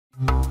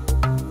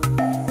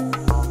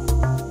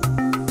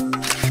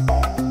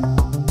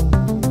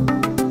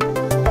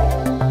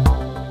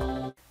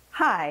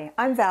Hi,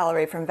 I'm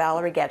Valerie from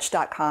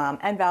ValeriesPhotoChannel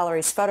and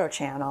Valerie's Photo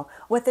Channel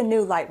with a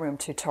new Lightroom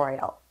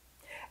tutorial.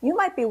 You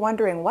might be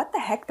wondering what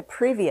the heck the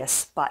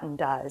previous button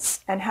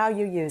does and how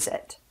you use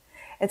it.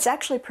 It's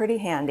actually pretty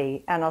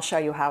handy, and I'll show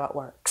you how it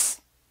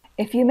works.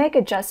 If you make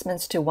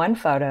adjustments to one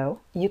photo,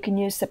 you can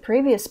use the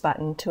previous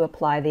button to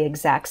apply the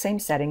exact same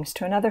settings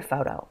to another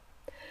photo.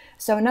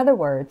 So in other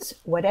words,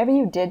 whatever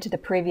you did to the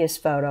previous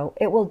photo,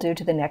 it will do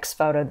to the next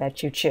photo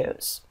that you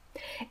choose.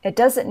 It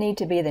doesn't need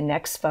to be the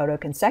next photo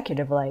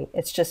consecutively,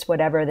 it's just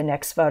whatever the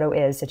next photo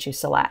is that you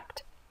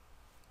select.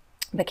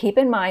 But keep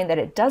in mind that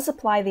it does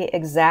apply the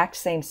exact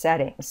same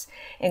settings,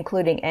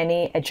 including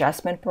any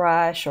adjustment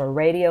brush or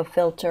radio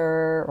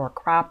filter or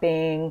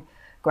cropping,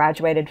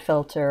 graduated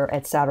filter,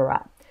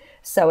 etc.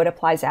 So it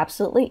applies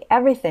absolutely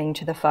everything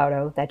to the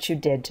photo that you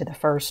did to the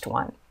first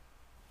one.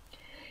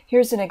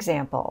 Here's an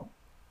example.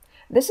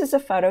 This is a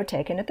photo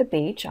taken at the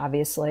beach,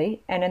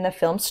 obviously, and in the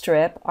film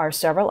strip are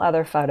several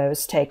other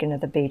photos taken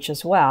at the beach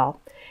as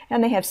well,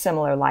 and they have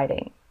similar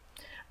lighting.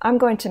 I'm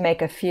going to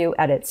make a few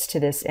edits to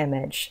this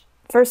image.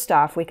 First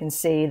off, we can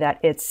see that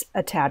it's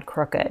a tad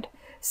crooked,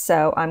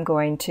 so I'm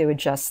going to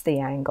adjust the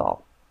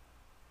angle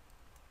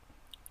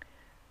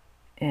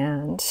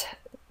and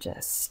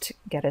just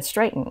get it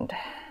straightened.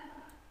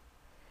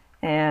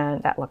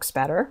 And that looks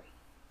better.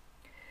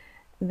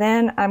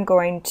 Then I'm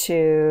going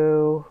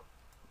to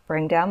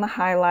bring down the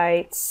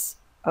highlights,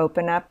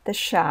 open up the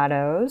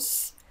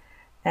shadows,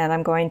 and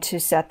I'm going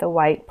to set the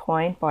white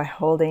point by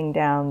holding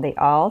down the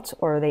Alt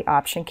or the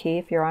Option key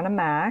if you're on a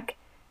Mac,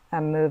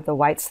 and move the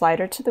white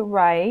slider to the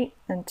right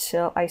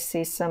until I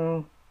see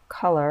some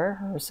color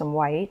or some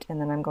white, and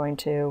then I'm going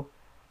to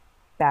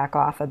back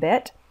off a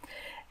bit.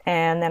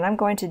 And then I'm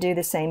going to do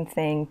the same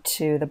thing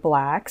to the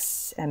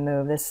blacks and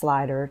move the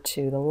slider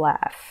to the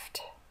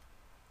left.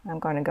 I'm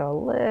going to go a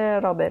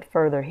little bit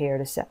further here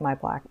to set my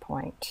black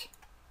point.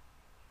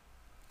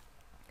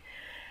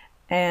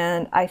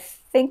 And I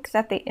think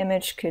that the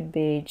image could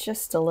be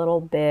just a little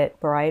bit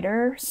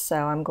brighter,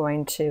 so I'm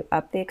going to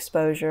up the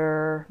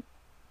exposure.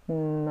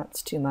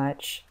 That's too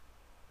much.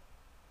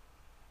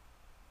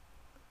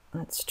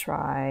 Let's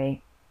try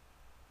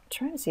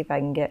to see if I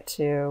can get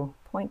to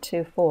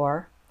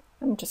 0.24.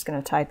 I'm just going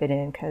to type it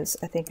in because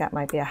I think that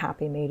might be a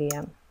happy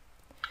medium.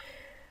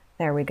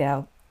 There we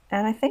go.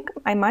 And I think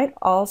I might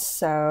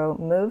also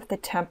move the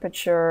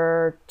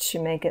temperature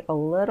to make it a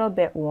little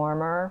bit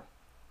warmer.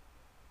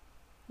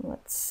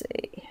 Let's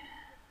see.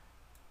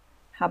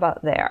 How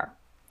about there?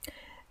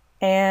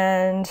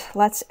 And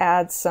let's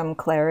add some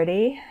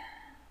clarity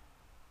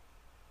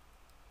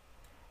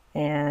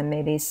and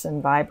maybe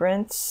some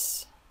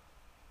vibrance.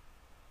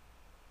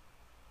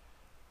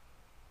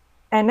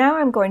 And now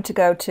I'm going to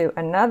go to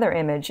another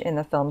image in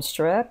the film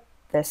strip,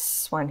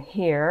 this one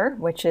here,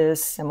 which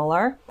is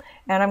similar,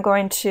 and I'm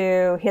going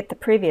to hit the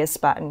previous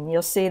button.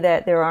 You'll see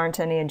that there aren't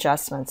any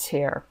adjustments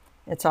here.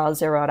 It's all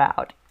zeroed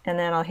out. And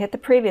then I'll hit the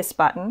previous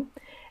button,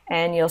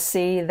 and you'll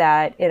see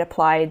that it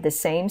applied the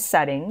same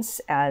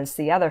settings as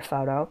the other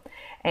photo,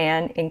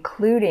 and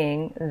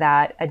including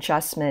that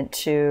adjustment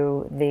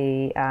to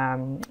the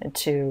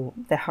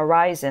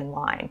horizon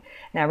line.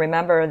 Now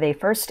remember, the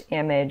first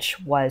image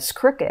was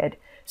crooked,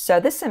 so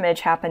this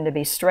image happened to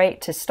be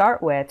straight to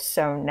start with,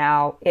 so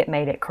now it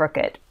made it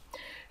crooked.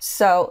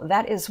 So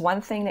that is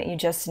one thing that you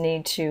just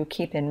need to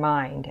keep in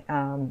mind.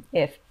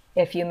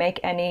 If you make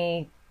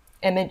any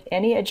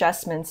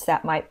adjustments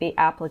that might be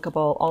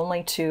applicable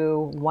only to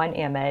one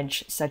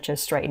image, such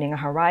as straightening a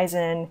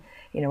horizon,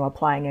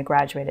 applying a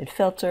graduated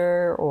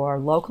filter or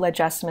local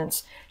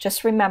adjustments,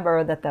 just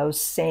remember that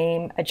those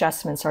same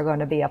adjustments are going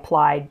to be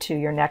applied to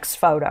your next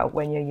photo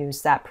when you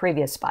use that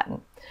previous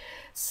button.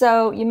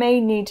 So you may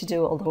need to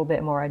do a little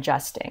bit more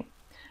adjusting,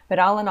 but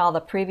all in all,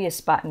 the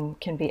previous button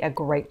can be a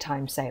great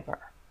time saver.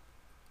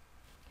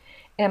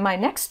 In my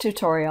next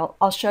tutorial,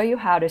 I'll show you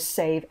how to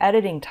save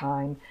editing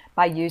time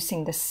by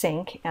using the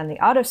sync and the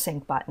auto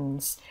sync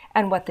buttons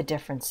and what the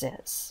difference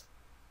is.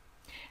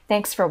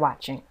 Thanks for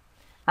watching.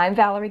 I'm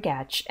Valerie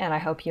Gatch, and I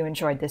hope you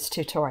enjoyed this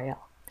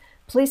tutorial.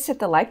 Please hit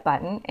the like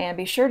button and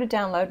be sure to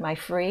download my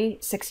free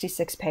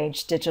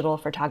 66-page digital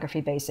photography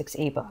basics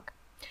ebook.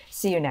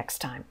 See you next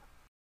time.